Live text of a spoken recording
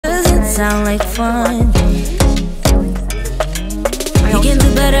sound like fun. You can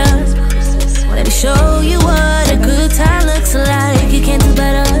do better. Let me show you what a good time looks like. You can do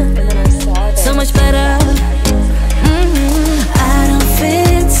better, so much better. I don't fit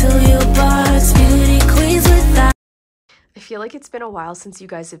into your box, beauty queens without. I feel like it's been a while since you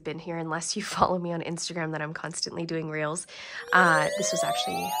guys have been here, unless you follow me on Instagram that I'm constantly doing reels. This was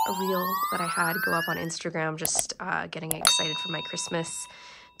actually a reel that I had go up on Instagram, just getting excited for my Christmas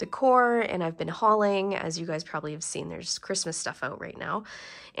decor, and I've been hauling. As you guys probably have seen, there's Christmas stuff out right now,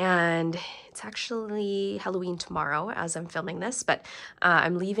 and it's actually Halloween tomorrow as I'm filming this, but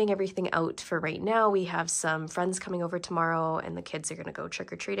I'm leaving everything out for right now. We have some friends coming over tomorrow and the kids are gonna go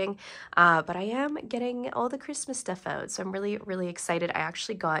trick-or-treating, but I am getting all the Christmas stuff out, so I'm really excited. I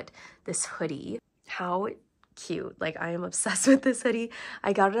actually got this hoodie. How cute. Like, I am obsessed with this hoodie.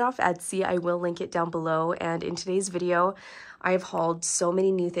 I got it off Etsy. I will link it down below, and in today's video I've hauled so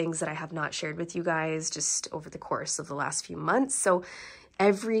many new things that I have not shared with you guys just over the course of the last few months, so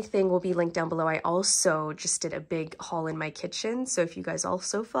everything will be linked down below. I also just did a big haul in my kitchen, so if you guys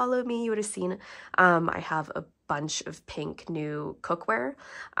also follow me, you would have seen I have a bunch of pink new cookware.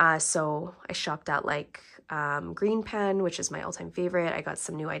 So I shopped at like Green Pen, which is my all-time favorite. I got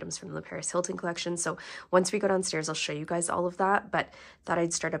some new items from the Paris Hilton collection, so once we go downstairs I'll show you guys all of that, but thought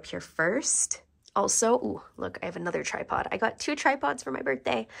I'd start up here first. Also, ooh, look, I have another tripod. I got 2 tripods for my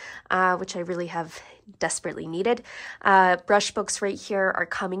birthday, which I really have desperately needed. Brush books right here are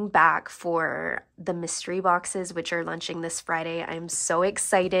coming back for the mystery boxes, which are launching this Friday. I'm so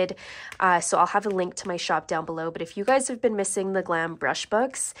excited. So I'll have a link to my shop down below, but if you guys have been missing the glam brush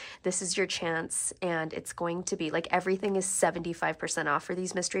books, this is your chance, and it's going to be like everything is 75% off for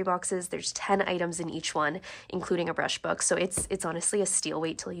these mystery boxes. There's 10 items in each one, including a brush book, so it's honestly a steal.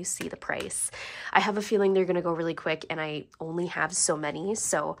 Wait till you see the price. I have a feeling they're gonna go really quick, and I only have so many,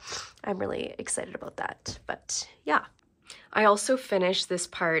 so I'm really excited about that. But yeah, I also finished this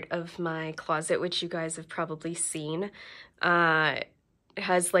part of my closet, which you guys have probably seen. It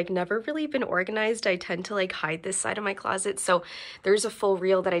has like never really been organized. I tend to like hide this side of my closet, so there's a full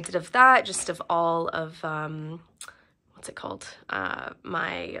reel that I did of that, just of all of what's it called,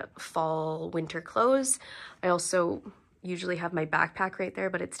 my fall winter clothes. I also usually have my backpack right there,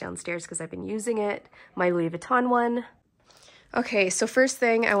 but it's downstairs because I've been using it, my Louis Vuitton one. Okay, so first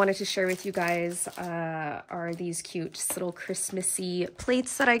thing I wanted to share with you guys are these cute just little Christmassy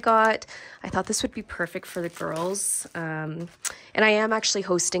plates that I got. I thought this would be perfect for the girls. And I am actually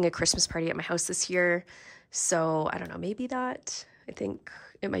hosting a Christmas party at my house this year, so I don't know, maybe that. I think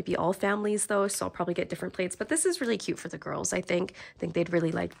it might be all families though, so I'll probably get different plates, but this is really cute for the girls. I think they'd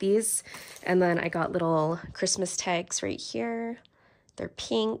really like these. And then I got little Christmas tags right here. They're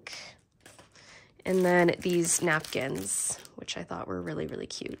pink. And then these napkins, which I thought were really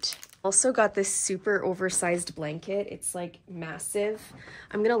cute. Also got this super oversized blanket. It's like massive.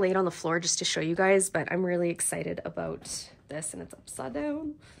 I'm gonna lay it on the floor just to show you guys, but I'm really excited about this, and it's upside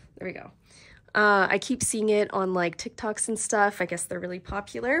down. There we go. I keep seeing it on like TikToks and stuff. I guess they're really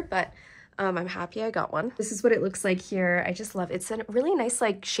popular, but I'm happy I got one. This is what it looks like here. I just love it. It's a really nice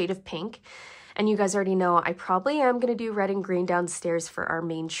like shade of pink. And you guys already know I probably am going to do red and green downstairs for our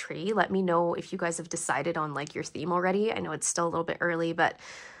main tree. Let me know if you guys have decided on like your theme already. I know it's still a little bit early, but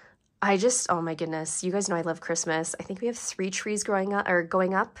I just, oh my goodness, you guys know I love Christmas. I think we have 3 trees going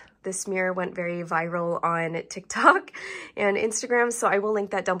up. This mirror went very viral on TikTok and Instagram, so I will link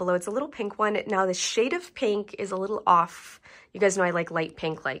that down below. It's a little pink one. Now the shade of pink is a little off. You guys know I like light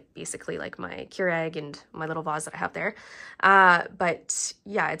pink, like basically like my Keurig and my little vase that I have there. But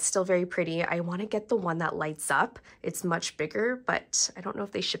yeah, it's still very pretty. I want to get the one that lights up. It's much bigger, but I don't know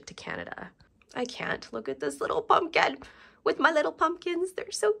if they ship to Canada. I can't. Look at this little pumpkin with my little pumpkins.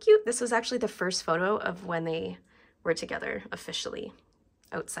 They're so cute. This was actually the first photo of when they were together officially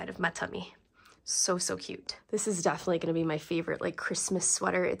outside of my tummy. So cute. This is definitely going to be my favorite like Christmas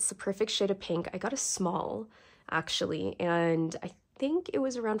sweater. It's the perfect shade of pink. I got a small actually, and I think it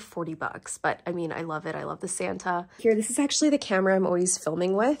was around 40 bucks, but I mean, I love it. I love the Santa. Here, this is actually the camera I'm always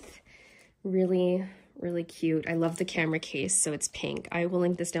filming with. Really cute. I love the camera case, so it's pink. I will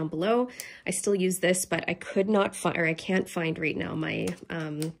link this down below. I still use this, but I could not find, or I can't find right now my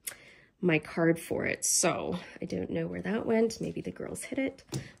my card for it, so I don't know where that went. Maybe the girls hid it.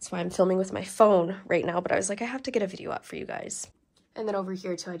 That's why I'm filming with my phone right now, but I was like, I have to get a video up for you guys. And then over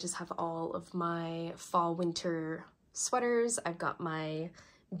here too, I just have all of my fall winter sweaters. I've got my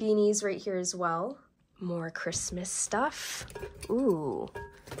beanies right here as well. More Christmas stuff. Ooh,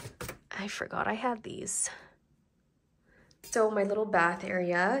 I forgot I had these. So my little bath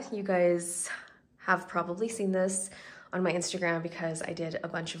area, you guys have probably seen this on my Instagram because I did a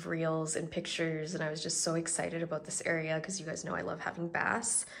bunch of reels and pictures and I was just so excited about this area because you guys know I love having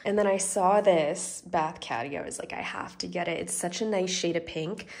baths. And then I saw this bath caddy. I was like, I have to get it. It's such a nice shade of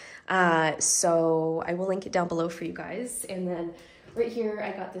pink. So I will link it down below for you guys. And then right here,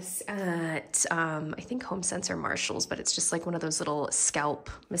 I got this at, I think HomeSense or Marshalls, but it's just like one of those little scalp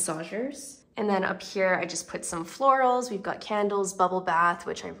massagers. And then up here, I just put some florals. We've got candles, bubble bath,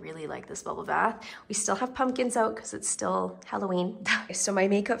 which I really like this bubble bath. We still have pumpkins out because it's still Halloween. So my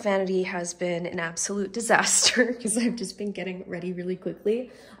makeup vanity has been an absolute disaster because I've just been getting ready really quickly.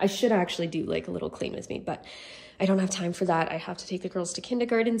 I should actually do like a little clean with me, but I don't have time for that. I have to take the girls to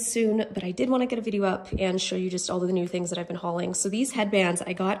kindergarten soon, but I did want to get a video up and show you just all of the new things that I've been hauling. So these headbands,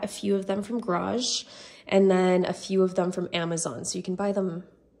 I got a few of them from Garage and then a few of them from Amazon. So you can buy them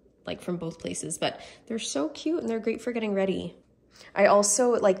like from both places, but they're so cute and they're great for getting ready. I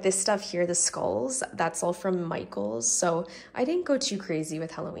also like this stuff here, the skulls, that's all from Michael's. So I didn't go too crazy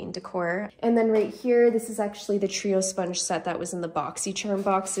with Halloween decor. And then right here, this is actually the trio sponge set that was in the BoxyCharm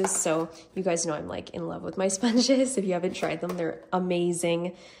boxes. So you guys know I'm like in love with my sponges. If you haven't tried them, they're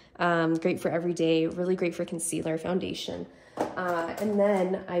amazing. Great for every day, really great for concealer, foundation. And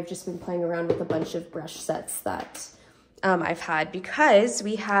then I've just been playing around with a bunch of brush sets that I've had because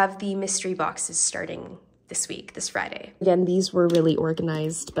we have the mystery boxes starting this week, this Friday. Again, these were really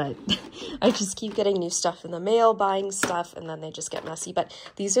organized, but I just keep getting new stuff in the mail, buying stuff, and then they just get messy. But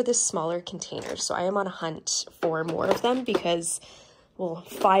these are the smaller containers, so I am on a hunt for more of them because, well,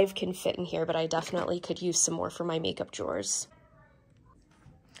 5 can fit in here, but I definitely could use some more for my makeup drawers.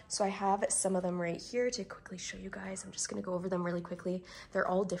 So I have some of them right here to quickly show you guys. I'm just gonna go over them really quickly. They're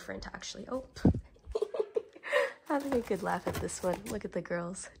all different, actually. Oh. Having a good laugh at this one. Look at the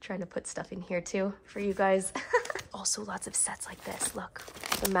girls trying to put stuff in here too for you guys. Also lots of sets like this. Look,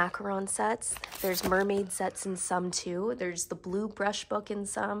 the macaron sets. There's mermaid sets in some too. There's the blue brush book in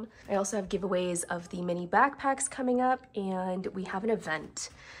some. I also have giveaways of the mini backpacks coming up, and we have an event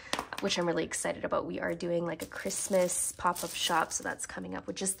which I'm really excited about. We are doing like a Christmas pop-up shop, so that's coming up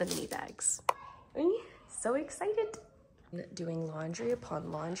with just the mini bags. So excited. Doing laundry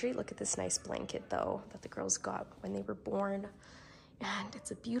upon laundry. Look at this nice blanket though that the girls got when they were born, and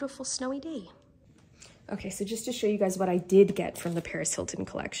it's a beautiful snowy day. Okay, so just to show you guys what I did get from the Paris Hilton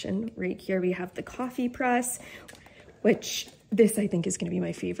collection, right here we have the coffee press, which this I think is going to be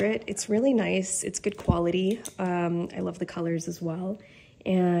my favorite. It's really nice, it's good quality. I love the colors as well.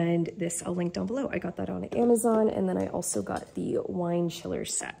 And this I'll link down below. I got that on Amazon, and then I also got the wine chiller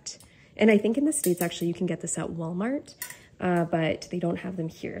set. And I think in the States, actually, you can get this at Walmart, but they don't have them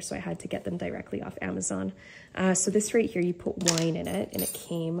here, so I had to get them directly off Amazon. So this right here, you put wine in it, and it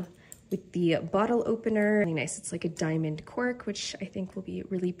came with the bottle opener. Really nice. It's like a diamond cork, which I think will be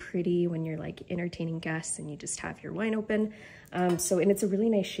really pretty when you're like entertaining guests and you just have your wine open. And it's a really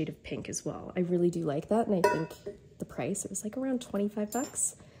nice shade of pink as well. I really do like that, and I think the price, it was like around 25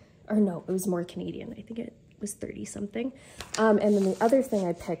 bucks. Or no, it was more Canadian. I think it was 30 something. And then the other thing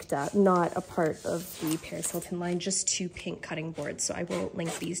I picked up, not a part of the Paris Hilton line, just 2 pink cutting boards. So I will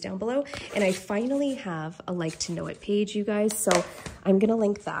link these down below. And I finally have a Like to Know It page, you guys. So I'm gonna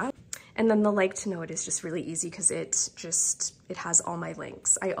link that. And then the Like to Know It is just really easy because it has all my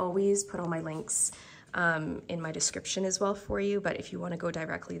links. I always put all my links in my description as well for you. But if you wanna go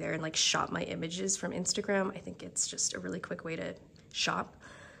directly there and like shop my images from Instagram, I think it's just a really quick way to shop.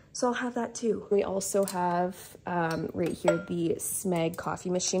 So I'll have that too. We also have right here the Smeg coffee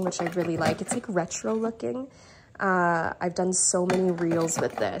machine, which I really like. It's like retro looking. I've done so many reels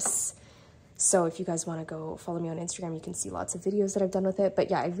with this. So if you guys want to go follow me on Instagram, you can see lots of videos that I've done with it. But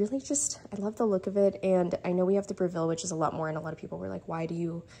yeah, I love the look of it. And I know we have the Breville, which is a lot more. And a lot of people were like, why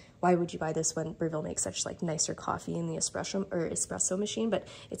would you buy this when Breville makes such like nicer coffee in the espresso machine? But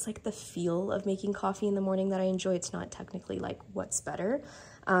it's like the feel of making coffee in the morning that I enjoy. It's not technically like what's better.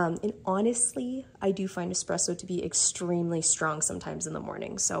 And honestly, I do find espresso to be extremely strong sometimes in the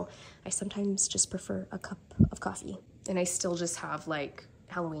morning. So I sometimes just prefer a cup of coffee. And I still just have like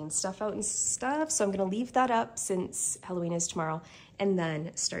Halloween stuff out and stuff. So I'm gonna leave that up since Halloween is tomorrow and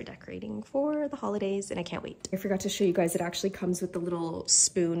then start decorating for the holidays, and I can't wait. I forgot to show you guys, it actually comes with the little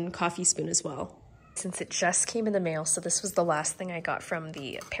spoon, coffee spoon as well. Since it just came in the mail, so this was the last thing I got from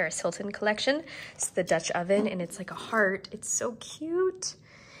the Paris Hilton collection. It's the Dutch oven, and it's like a heart. It's so cute.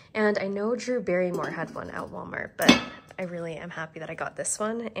 And I know Drew Barrymore had one at Walmart, but I really am happy that I got this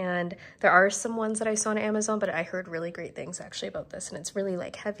one. And there are some ones that I saw on Amazon, but I heard really great things actually about this. And it's really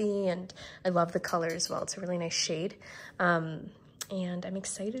like heavy, and I love the color as well. It's a really nice shade. And I'm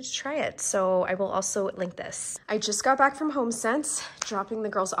excited to try it. So I will also link this. I just got back from HomeSense, dropping the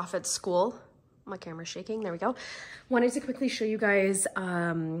girls off at school. my camera's shaking. There we go. Wanted to quickly show you guys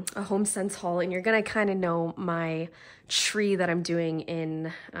a HomeSense haul, and you're gonna kind of know my tree that I'm doing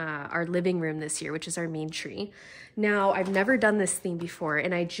in our living room this year, which is our main tree. Now, I've never done this theme before,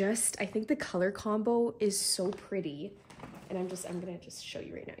 and I think the color combo is so pretty. And I'm gonna just show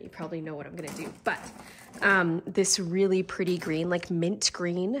you right now. You probably know what I'm gonna do, but this really pretty green, like mint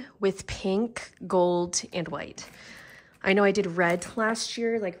green with pink, gold, and white. I know I did red last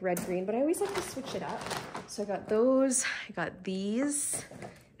year, like red green, but I always like to switch it up. So I got those, I got these,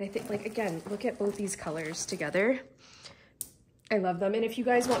 and I think, like, again, look at both these colors together. I love them, and if you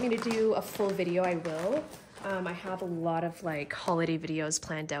guys want me to do a full video, I will. I have a lot of like holiday videos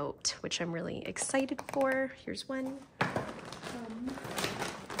planned out, which I'm really excited for. Here's one.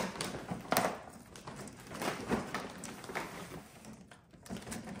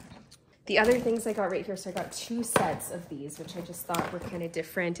 The other things I got right here, so I got 2 sets of these, which I just thought were kind of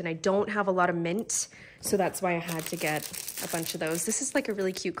different, and I don't have a lot of mint, so that's why I had to get a bunch of those. This is like a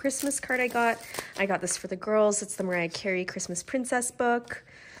really cute Christmas card I got. I got this for the girls. It's the Mariah Carey Christmas Princess book.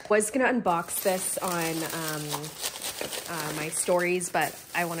 Was gonna unbox this on my stories, but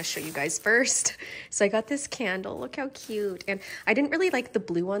I want to show you guys first. So I got this candle. Look how cute. And I didn't really like the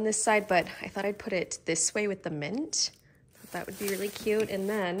blue on this side, but I thought I'd put it this way with the mint. Thought that would be really cute. And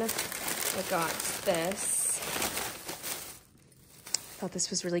then I got this. Thought this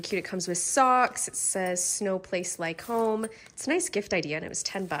was really cute. It comes with socks. It says "Snow Place Like Home." It's a nice gift idea, and it was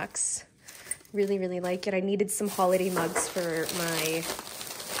 10 bucks. Really, really like it. I needed some holiday mugs for my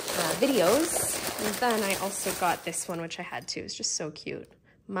videos. And then I also got this one, which I had to. It's just so cute.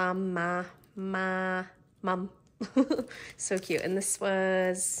 Mom. So cute. And this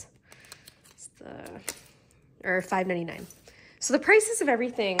was $5.99. So the prices of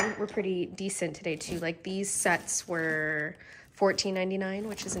everything were pretty decent today too. Like these sets were $14.99,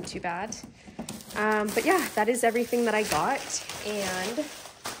 which isn't too bad. But yeah, that is everything that I got. And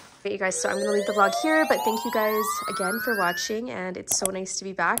you guys, so I'm gonna leave the vlog here, but thank you guys again for watching, and it's so nice to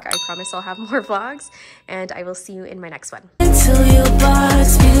be back. I promise I'll have more vlogs, and I will see you in my next one. Until your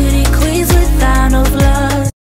box